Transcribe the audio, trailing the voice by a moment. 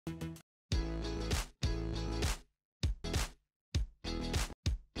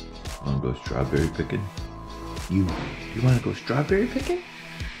Wanna go strawberry picking? You wanna go strawberry picking?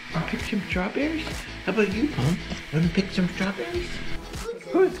 Wanna pick some strawberries? How about you, Pom? Wanna pick some strawberries?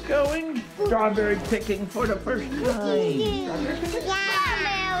 Who's going strawberry picking for the first time? Strawberry.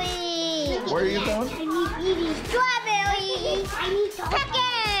 Where are you going? I need eating strawberries. I need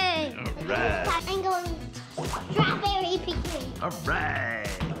picking. Alright. I'm going strawberry picking. Alright.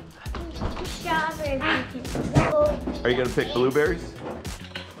 Strawberry picking. Are you gonna pick blueberries?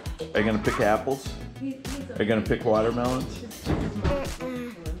 Are you gonna pick apples? Are you gonna pick watermelons?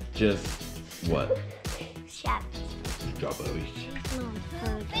 Just what? Strawberries.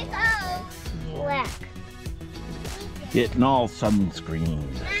 Black. Getting all sunscreen.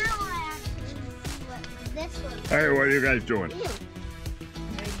 This one. Hey, what are you guys doing? Come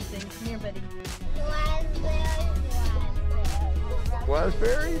here, buddy.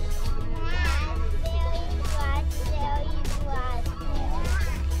 Raspberries?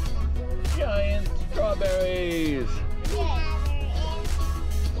 Giant strawberries.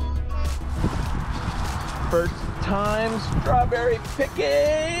 First time strawberry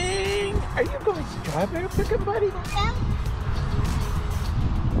picking. Are you going strawberry picking, buddy?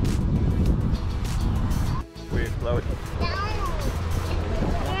 Where, Chloe?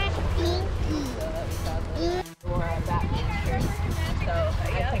 So I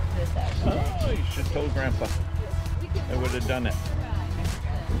picked this up. Oh, you should have told Grandpa. I would have done it.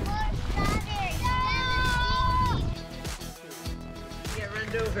 Get run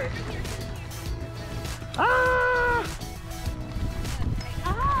over. Ah!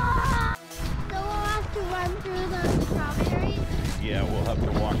 So we'll have to run through the strawberries. Yeah, we'll have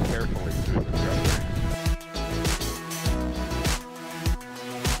to walk carefully through the strawberries.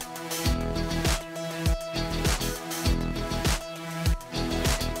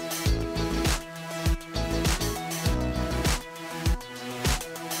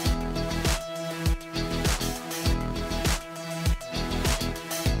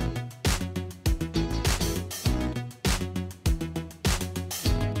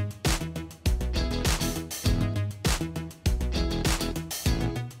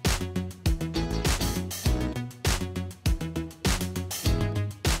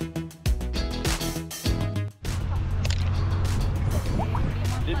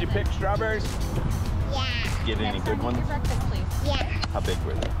 Did you pick strawberries? Yeah. Get any good ones? Breakfast, please. Yeah. How big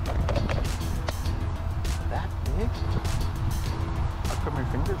were they? That big? How come your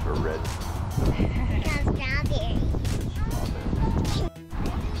fingers are red? Because strawberries.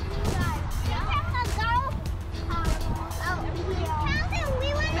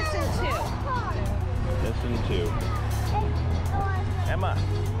 Listen to. Emma,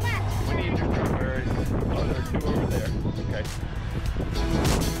 we need your strawberries. Oh, there are two over there. Okay.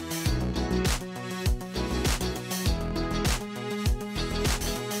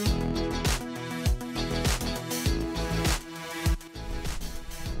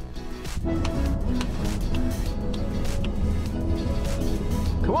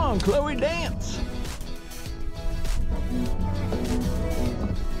 Come on, Chloe, dance.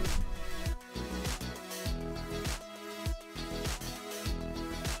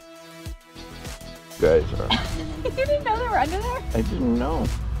 Guys are. You didn't know they were under there? I didn't know.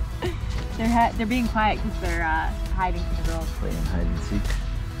 They're being quiet because they're hiding from the girls. Playing hide and seek.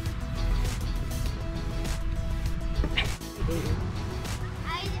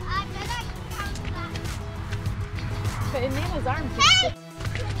 But in Nana's arms.